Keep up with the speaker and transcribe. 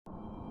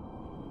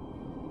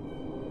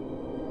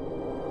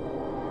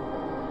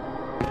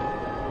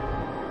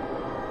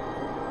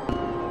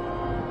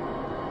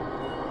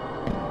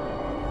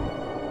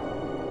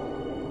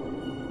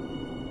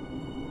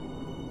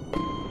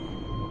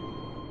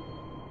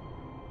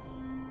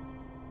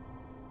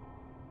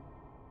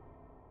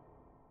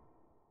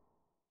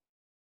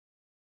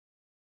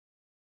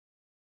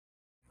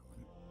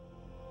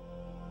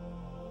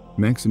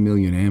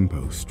Maximilian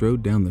Ampo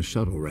strode down the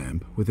shuttle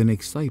ramp with an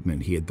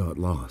excitement he had thought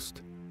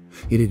lost.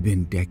 It had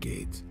been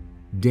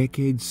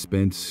decades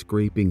spent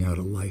scraping out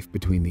a life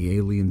between the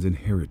aliens and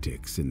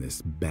heretics in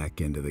this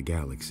back end of the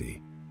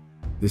galaxy.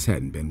 This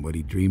hadn't been what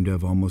he dreamed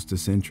of almost a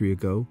century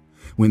ago,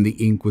 when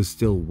the ink was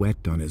still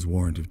wet on his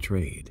warrant of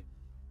trade.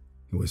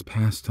 It was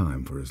past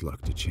time for his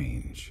luck to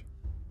change.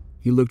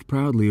 He looked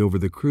proudly over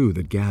the crew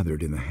that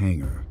gathered in the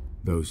hangar,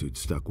 those who'd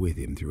stuck with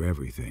him through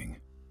everything.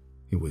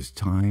 It was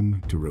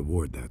time to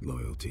reward that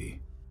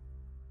loyalty.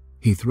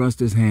 He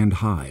thrust his hand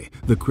high,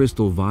 the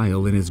crystal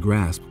vial in his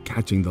grasp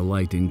catching the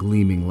light and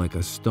gleaming like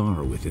a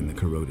star within the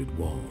corroded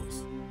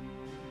walls.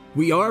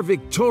 "We are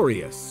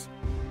victorious!"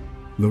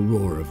 The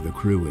roar of the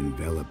crew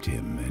enveloped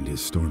him and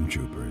his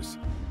stormtroopers.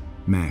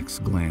 Max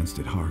glanced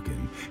at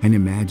Harkin and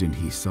imagined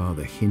he saw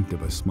the hint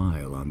of a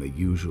smile on the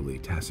usually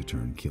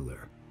taciturn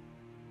killer.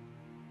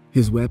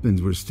 His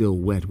weapons were still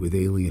wet with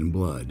alien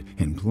blood,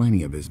 and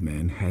plenty of his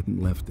men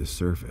hadn't left the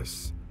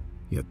surface.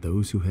 Yet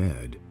those who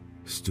had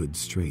stood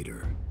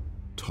straighter,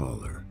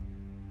 taller.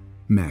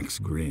 Max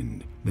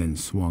grinned, then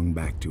swung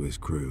back to his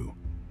crew.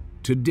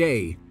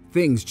 "Today,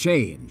 things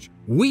change.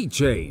 We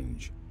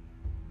change!"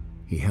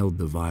 He held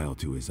the vial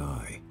to his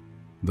eye.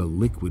 The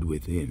liquid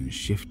within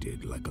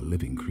shifted like a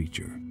living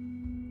creature.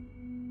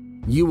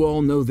 "You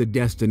all know the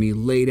destiny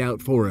laid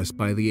out for us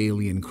by the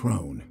alien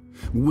crone.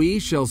 We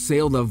shall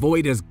sail the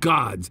void as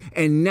gods,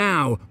 and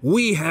now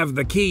we have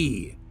the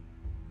key!"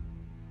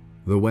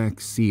 The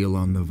wax seal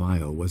on the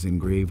vial was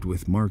engraved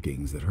with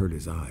markings that hurt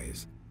his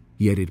eyes,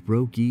 yet it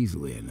broke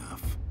easily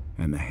enough,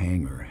 and the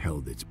hangar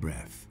held its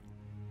breath.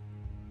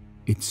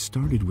 It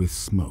started with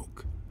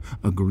smoke,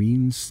 a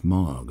green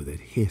smog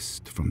that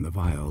hissed from the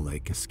vial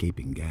like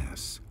escaping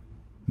gas.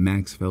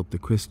 Max felt the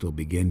crystal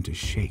begin to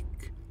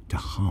shake, to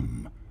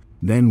hum.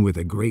 Then with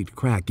a great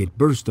crack, it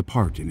burst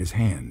apart in his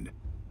hand.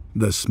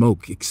 The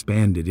smoke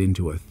expanded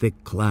into a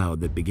thick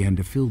cloud that began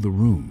to fill the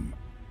room.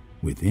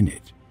 Within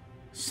it,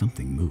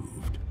 something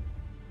moved.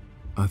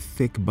 A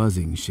thick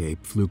buzzing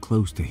shape flew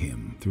close to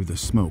him through the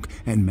smoke,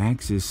 and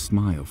Max's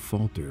smile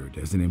faltered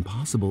as an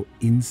impossible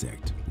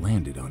insect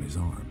landed on his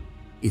arm,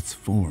 its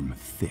form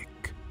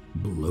thick,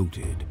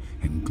 bloated,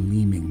 and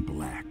gleaming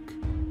black.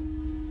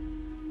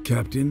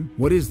 "Captain,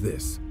 what is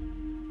this?"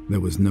 There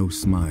was no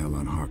smile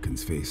on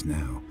Harkin's face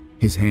now.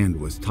 His hand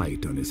was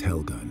tight on his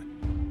Hellgun.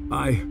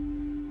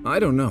 I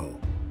don't know,"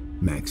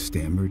 Max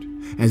stammered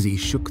as he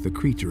shook the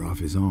creature off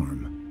his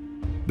arm.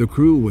 The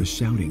crew was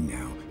shouting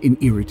now, in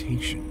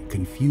irritation,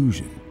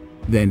 confusion,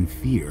 then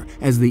fear,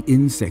 as the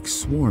insects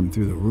swarmed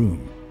through the room.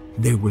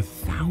 There were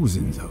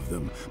thousands of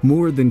them,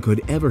 more than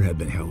could ever have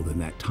been held in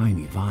that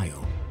tiny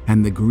vial,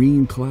 and the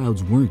green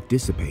clouds weren't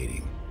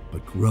dissipating,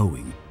 but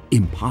growing,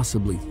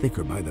 impossibly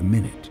thicker by the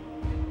minute.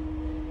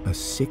 A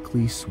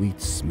sickly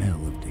sweet smell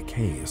of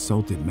decay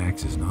assaulted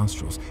Max's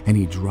nostrils, and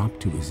he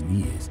dropped to his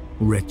knees,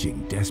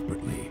 retching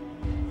desperately.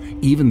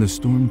 Even the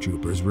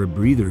stormtroopers with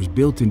breathers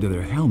built into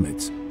their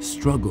helmets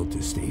struggled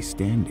to stay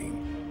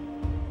standing.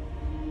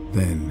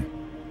 Then,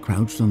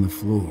 crouched on the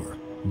floor,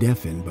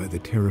 deafened by the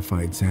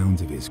terrified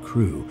sounds of his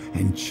crew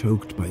and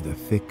choked by the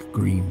thick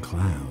green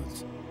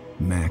clouds,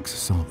 Max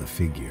saw the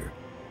figure.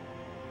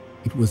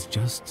 It was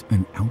just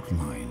an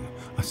outline,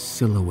 a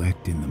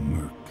silhouette in the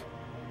murk,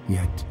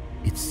 yet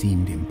it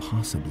seemed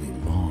impossibly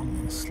long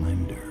and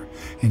slender,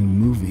 and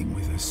moving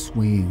with a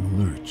swaying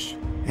lurch,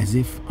 as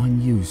if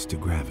unused to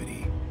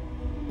gravity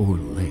or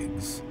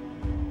legs.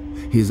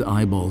 His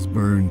eyeballs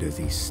burned as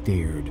he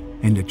stared,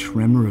 and a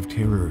tremor of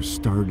terror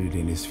started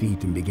in his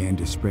feet and began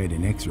to spread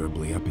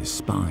inexorably up his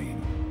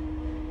spine.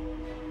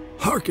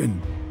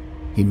 "Harkin!"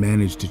 He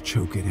managed to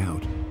choke it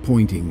out,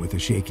 pointing with a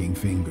shaking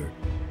finger.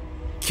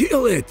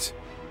 "Kill it!"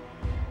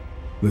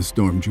 The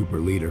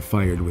stormtrooper leader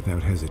fired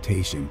without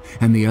hesitation,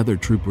 and the other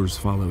troopers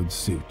followed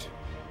suit.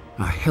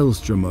 A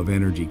hellstrom of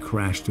energy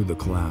crashed through the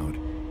cloud.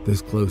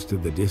 This close to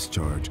the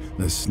discharge,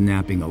 the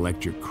snapping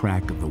electric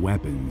crack of the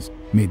weapons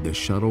made the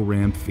shuttle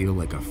ramp feel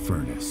like a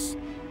furnace.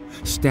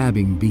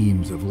 Stabbing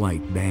beams of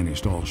light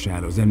banished all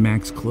shadows, and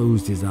Max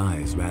closed his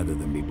eyes rather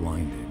than be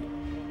blinded.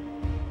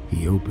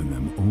 He opened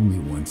them only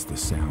once the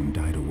sound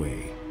died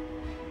away.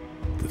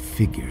 The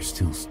figure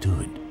still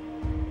stood.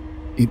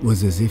 It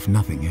was as if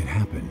nothing had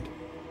happened.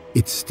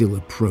 It still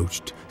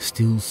approached,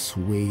 still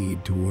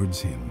swayed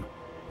towards him.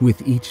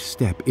 With each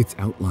step, its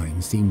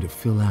outline seemed to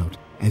fill out,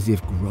 as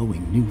if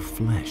growing new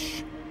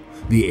flesh.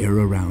 The air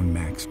around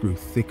Max grew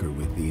thicker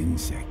with the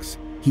insects.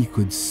 He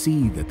could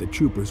see that the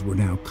troopers were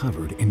now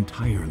covered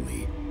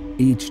entirely.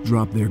 Each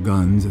dropped their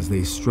guns as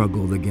they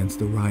struggled against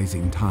the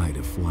rising tide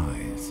of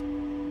flies.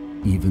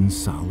 Even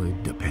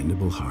solid,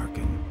 dependable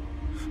Harkin.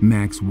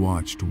 Max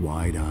watched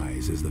wide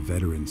eyes as the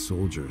veteran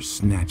soldier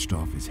snatched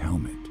off his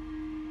helmet.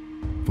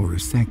 For a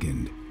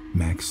second,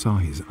 Max saw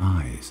his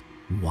eyes,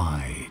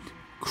 wide,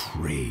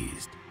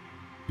 crazed,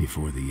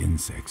 before the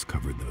insects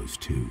covered those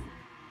too.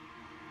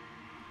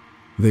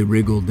 They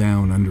wriggled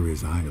down under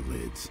his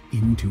eyelids,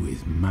 into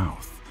his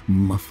mouth,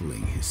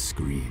 muffling his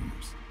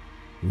screams.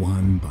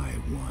 One by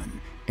one,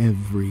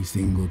 every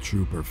single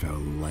trooper fell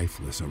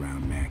lifeless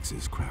around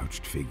Max's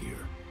crouched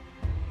figure.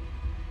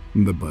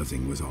 The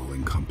buzzing was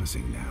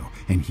all-encompassing now,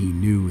 and he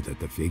knew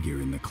that the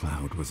figure in the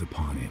cloud was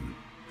upon him.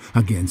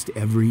 Against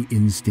every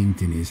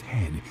instinct in his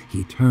head,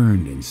 he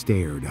turned and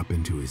stared up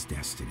into his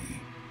destiny.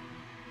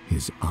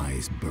 His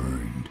eyes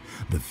burned.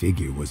 The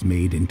figure was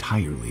made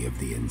entirely of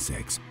the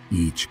insects,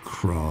 each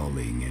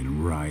crawling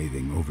and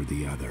writhing over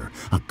the other,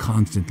 a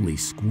constantly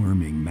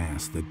squirming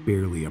mass that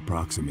barely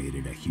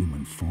approximated a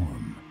human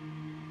form.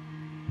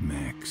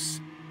 Max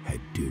had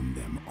doomed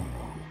them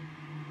all.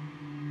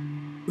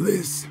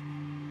 "This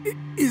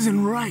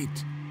isn't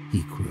right,"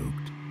 he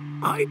croaked.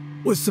 "I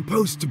was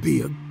supposed to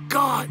be a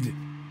god."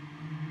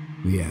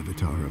 The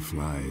avatar of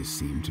flies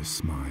seemed to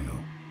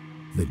smile,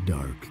 the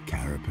dark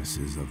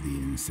carapaces of the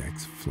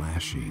insects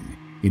flashing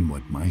in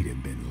what might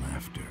have been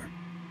laughter.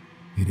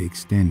 It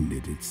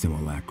extended its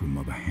simulacrum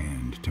of a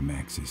hand to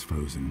Max's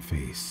frozen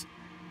face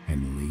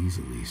and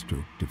lazily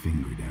stroked a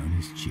finger down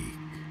his cheek.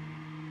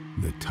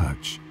 The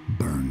touch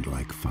burned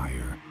like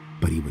fire,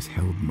 but he was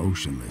held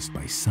motionless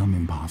by some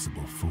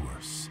impossible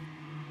force.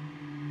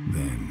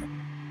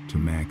 Then, to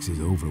Max's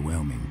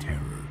overwhelming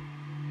terror,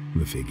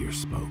 the figure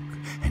spoke,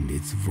 and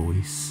its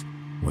voice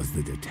was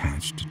the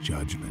detached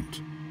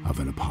judgment of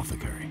an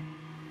apothecary.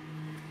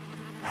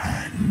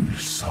 "And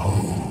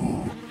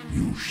so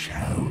you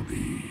shall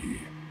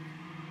be."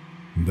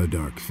 The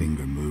dark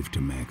finger moved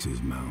to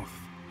Max's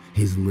mouth.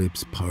 His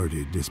lips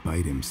parted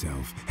despite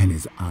himself, and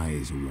his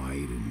eyes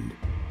widened.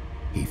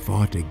 He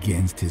fought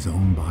against his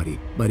own body,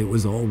 but it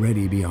was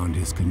already beyond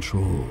his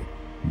control.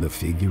 The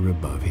figure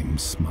above him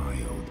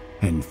smiled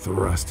and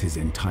thrust his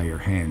entire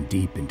hand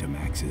deep into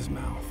Max's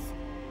mouth.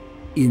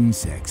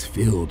 Insects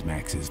filled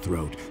Max's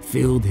throat,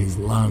 filled his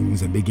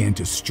lungs, and began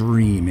to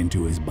stream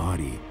into his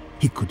body.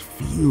 He could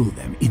feel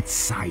them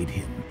inside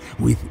him,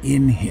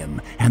 within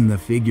him, and the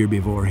figure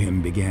before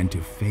him began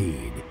to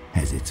fade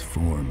as its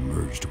form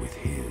merged with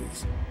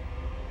his.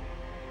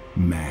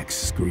 Max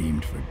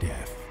screamed for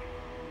death,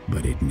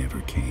 but it never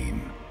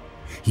came.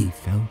 He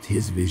felt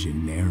his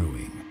vision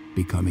narrowing,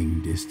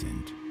 becoming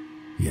distant,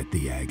 yet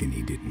the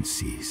agony didn't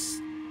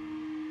cease.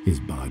 His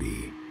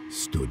body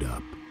stood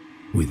up,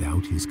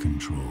 without his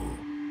control,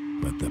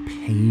 but the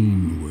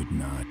pain would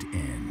not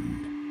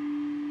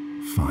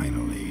end.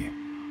 Finally,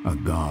 a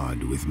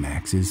god with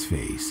Max's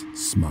face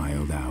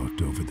smiled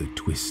out over the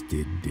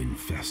twisted,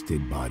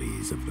 infested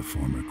bodies of the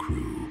former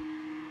crew,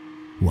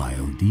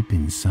 while deep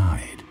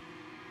inside,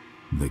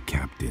 the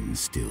captain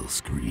still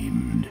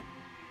screamed.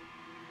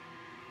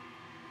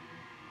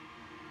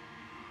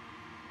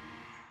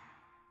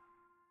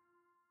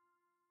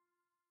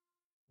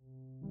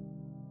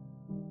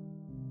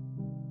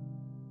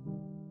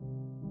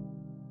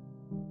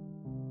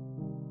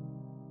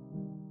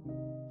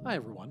 Hi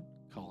everyone,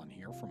 Colin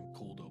here from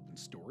Cold Open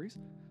Stories.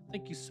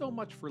 Thank you so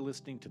much for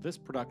listening to this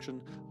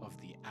production of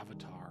The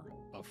Avatar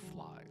of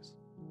Flies.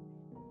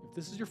 If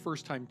this is your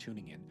first time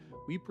tuning in,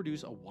 we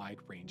produce a wide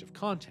range of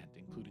content,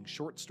 including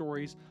short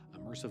stories,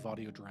 immersive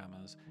audio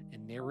dramas,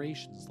 and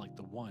narrations like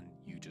the one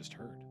you just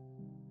heard.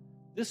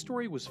 This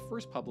story was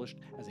first published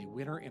as a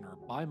winner in our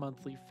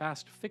bi-monthly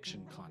Fast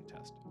Fiction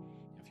contest.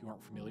 If you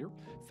aren't familiar,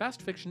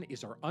 Fast Fiction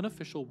is our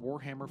unofficial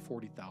Warhammer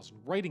 40,000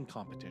 writing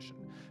competition,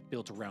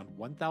 built around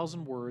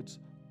 1,000 words,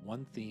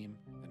 one theme,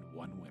 and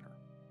one winner.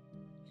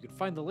 You can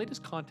find the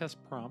latest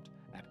contest prompt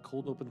at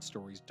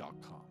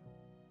coldopenstories.com.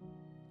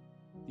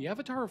 The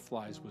Avatar of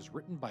Flies was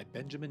written by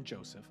Benjamin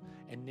Joseph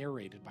and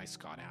narrated by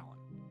Scott Allen.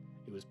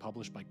 It was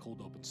published by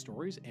Cold Open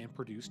Stories and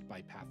produced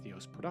by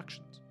Pathios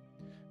Productions.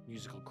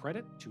 Musical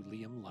credit to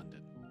Liam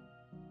London.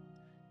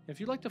 If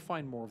you'd like to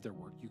find more of their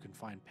work, you can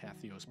find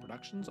Pathios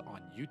Productions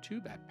on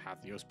YouTube at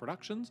Pathios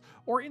Productions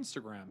or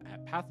Instagram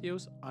at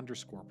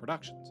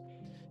Pathios_Productions.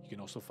 You can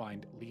also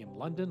find Liam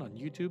London on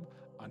YouTube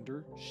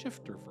under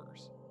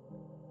Shifterverse.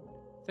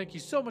 Thank you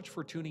so much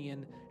for tuning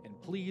in,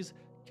 and please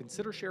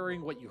consider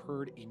sharing what you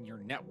heard in your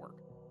network.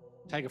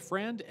 Tag a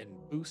friend and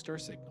boost our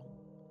signal.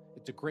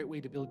 It's a great way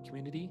to build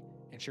community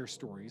and share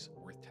stories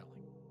worth telling.